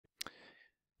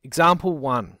Example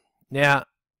 1. Now,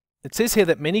 it says here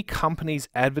that many companies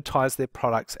advertise their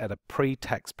products at a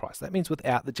pre-tax price. That means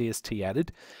without the GST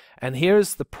added. And here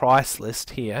is the price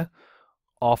list here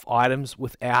of items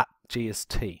without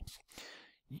GST.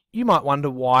 You might wonder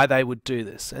why they would do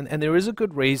this. And there is a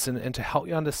good reason, and to help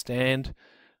you understand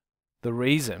the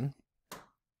reason,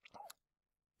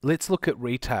 let's look at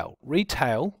retail.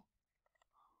 Retail,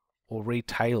 or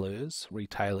retailers,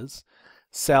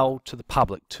 sell to the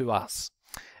public, to us.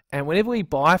 And whenever we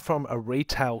buy from a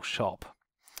retail shop,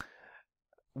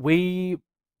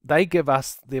 they give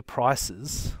us their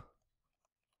prices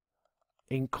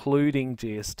including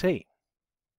GST.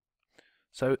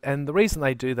 So, and the reason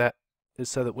they do that is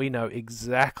so that we know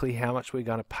exactly how much we're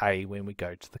going to pay when we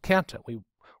go to the counter. We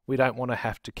don't want to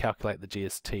have to calculate the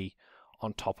GST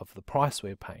on top of the price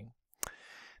we're paying.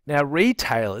 Now,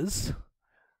 retailers,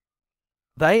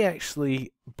 they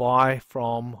actually buy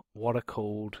from what are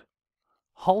called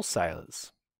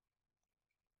wholesalers.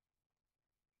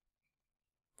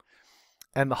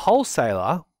 And the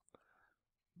wholesaler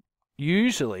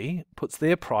usually puts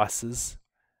their prices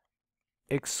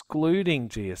excluding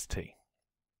GST.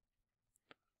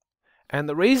 And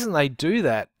the reason they do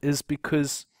that is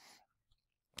because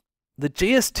the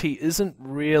GST isn't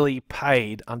really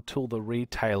paid until the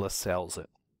retailer sells it.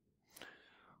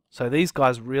 So these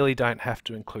guys really don't have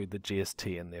to include the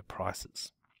GST in their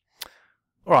prices.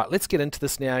 Alright, let's get into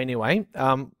this now anyway.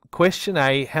 Question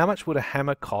A, how much would a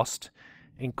hammer cost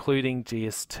including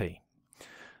GST?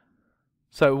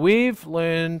 So we've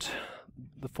learned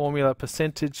the formula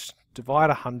percentage divide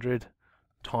 100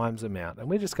 times amount, and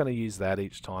we're just going to use that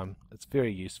each time. It's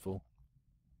very useful.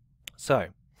 So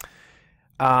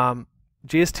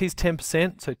GST is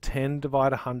 10%, so 10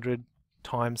 divide 100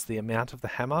 times the amount of the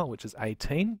hammer, which is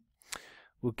 18,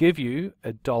 will give you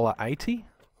 $1.80.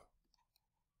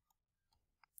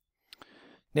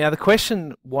 Now the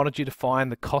question wanted you to find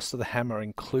the cost of the hammer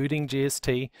including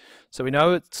GST. So we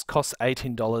know it costs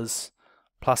 $18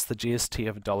 plus the GST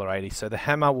of $1.80. So the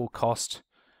hammer will cost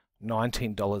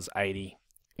 $19.80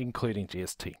 including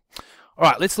GST.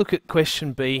 Alright, let's look at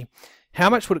question B. How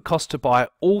much would it cost to buy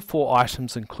all 4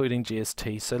 items including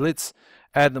GST? So let's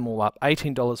add them all up.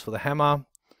 $18 for the hammer,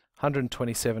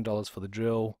 $127 for the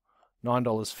drill,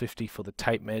 $9.50 for the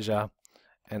tape measure,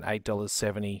 and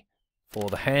 $8.70 for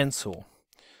the handsaw.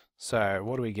 So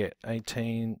what do we get?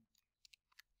 18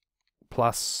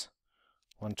 plus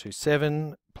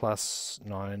 127 plus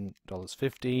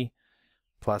 $9.50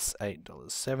 plus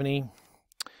 $8.70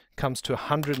 comes to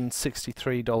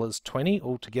 $163.20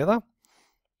 altogether.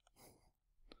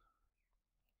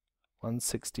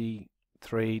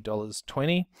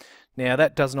 $163.20. Now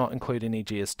that does not include any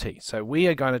GST. So we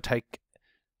are going to take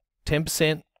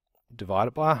 10%, divide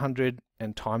it by 100,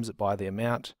 and times it by the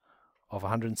amount of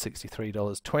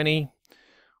 $163.20,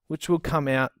 which will come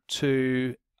out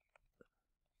to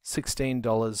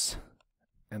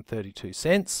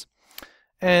 $16.32.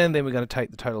 And then we're going to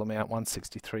take the total amount,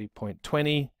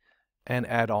 163.20, and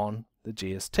add on the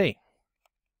GST.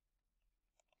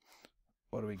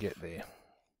 What do we get there?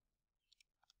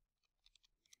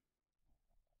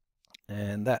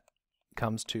 And that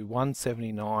comes to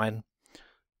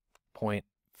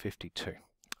 179.52.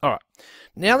 Alright,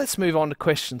 now let's move on to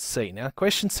question C. Now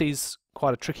question C is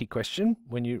quite a tricky question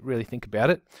when you really think about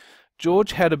it.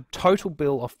 George had a total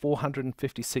bill of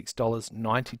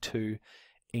 $456.92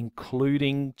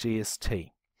 including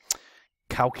GST.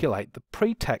 Calculate the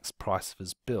pre-tax price of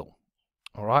his bill.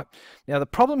 Alright, now the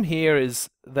problem here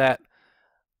is that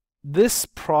this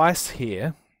price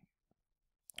here,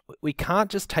 we can't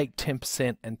just take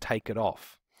 10% and take it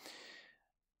off.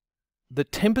 The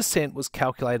 10% was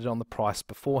calculated on the price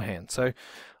beforehand. So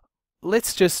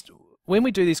let's just, when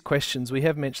we do these questions, we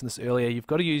have mentioned this earlier, you've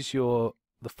got to use the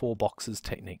 4 boxes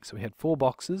technique. So we had 4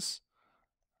 boxes.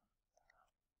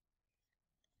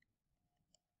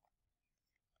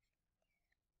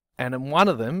 And in one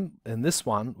of them, in this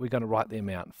one, we're going to write the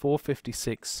amount,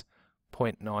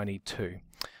 456.92.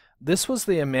 This was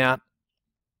the amount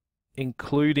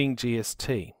including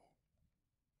GST.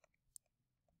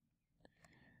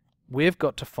 We've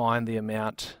got to find the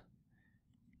amount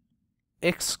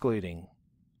excluding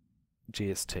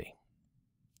GST.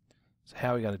 So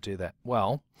how are we going to do that?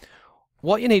 Well,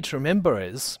 what you need to remember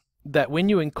is that when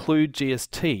you include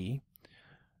GST,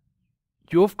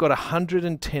 you've got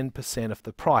 110% of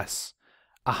the price,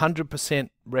 100%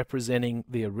 representing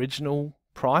the original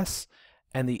price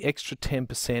and the extra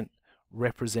 10%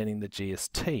 representing the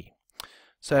GST.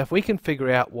 So if we can figure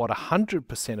out what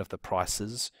 100% of the price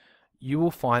is, you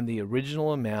will find the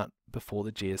original amount before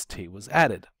the GST was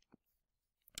added.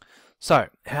 So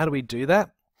how do we do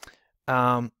that?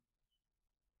 There's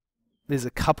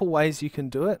a couple ways you can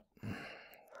do it.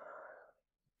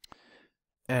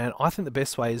 And I think the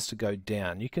best way is to go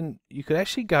down. You could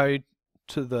actually go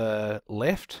to the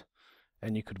left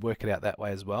and you could work it out that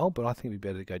way as well, but I think it'd be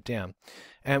better to go down.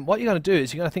 And what you're going to do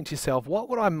is you're going to think to yourself, what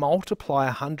would I multiply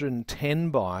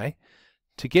 110 by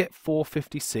to get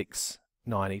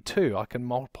 456.92? I can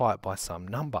multiply it by some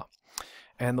number.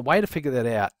 And the way to figure that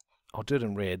out, I'll do it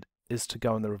in red, is to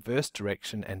go in the reverse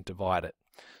direction and divide it.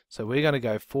 So we're going to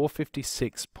go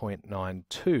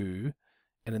 456.92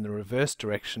 and in the reverse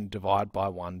direction divide by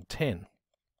 110.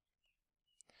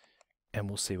 And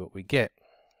we'll see what we get.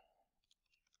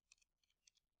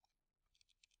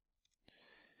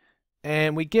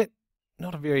 And we get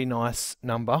not a very nice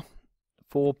number,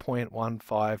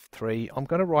 4.153. I'm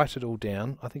going to write it all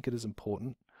down. I think it is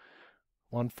important.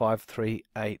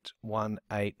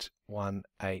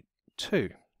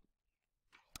 153.818.182,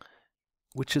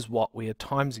 which is what we are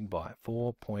timesing by,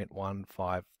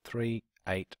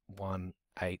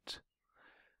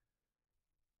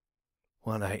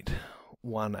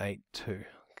 4.153.818.182.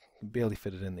 Barely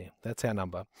fit it in there. That's our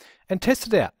number. And test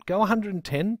it out. Go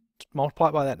 110, multiply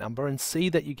it by that number, and see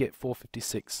that you get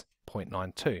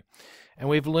 456.92. And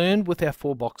we've learned with our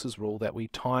 4 boxes rule that we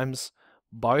times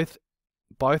both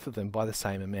of them by the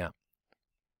same amount.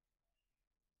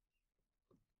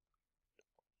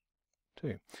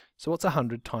 So what's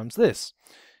 100 times this?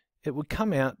 It would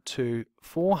come out to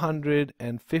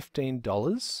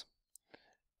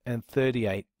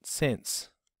 $415.38.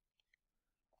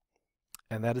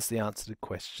 And that is the answer to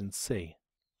question C.